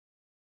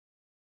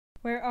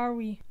Where are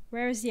we?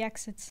 Where is the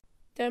exit?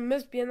 There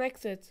must be an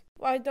exit.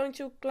 Why don't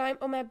you climb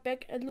on my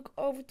back and look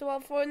over the wall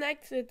for an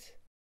exit?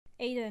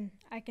 Aiden,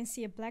 I can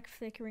see a black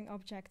flickering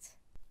object.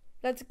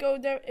 Let's go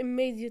there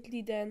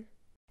immediately then.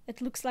 It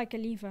looks like a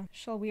lever.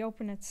 Shall we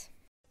open it?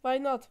 Why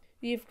not?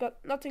 We've got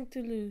nothing to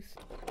lose.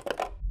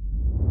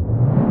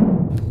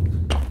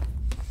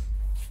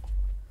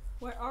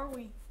 Where are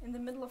we? In the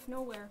middle of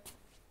nowhere.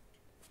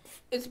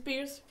 It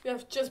appears we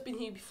have just been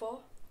here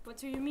before. What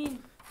do you mean?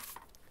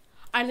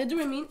 I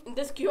literally mean in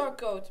this QR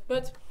code.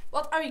 But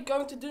what are we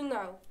going to do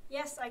now?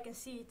 Yes, I can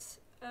see it.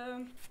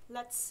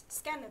 Let's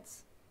scan it.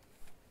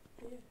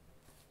 Yeah.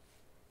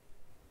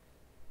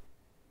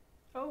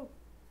 Oh,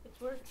 it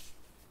works.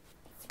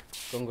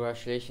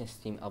 Congratulations,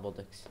 Team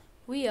L-Botics.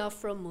 We are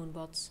from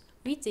Moonbots.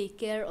 We take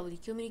care of the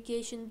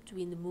communication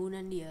between the moon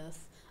and the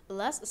earth. A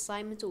last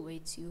assignment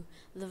awaits you.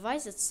 The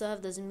device that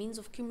served as a means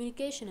of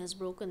communication has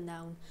broken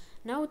down.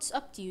 Now it's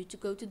up to you to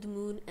go to the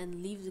moon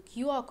and leave the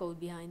QR code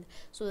behind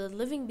so that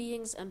living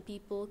beings and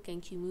people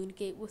can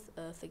communicate with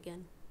Earth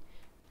again.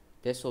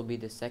 This will be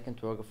the second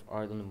work of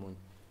art on the moon.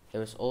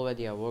 There is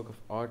already a work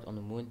of art on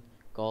the moon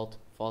called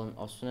Fallen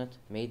Astronaut,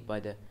 made by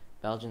the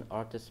Belgian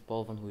artist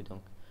Paul van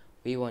Hooydonk.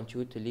 We want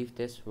you to leave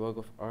this work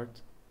of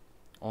art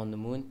on the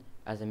moon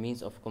as a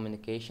means of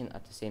communication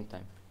at the same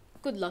time.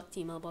 Good luck,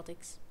 Team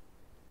L-Botics.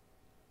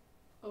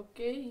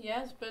 Okay,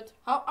 yes, but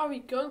how are we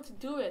going to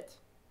do it?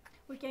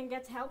 We can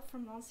get help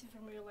from Nancy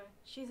Vermeulen.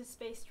 She's a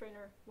space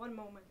trainer. One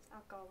moment,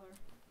 I'll call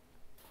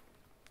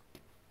her.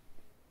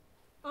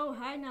 Oh,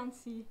 hi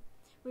Nancy.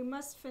 We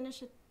must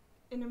finish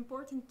an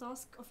important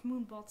task of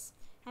Moonbots.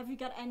 Have you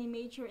got any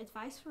major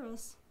advice for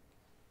us?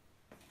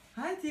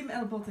 Hi Team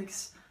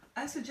L-Botics.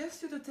 I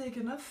suggest you to take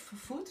enough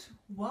food,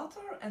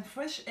 water and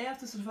fresh air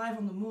to survive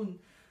on the moon.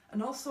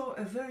 And also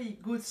a very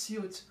good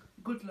suit.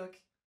 Good luck.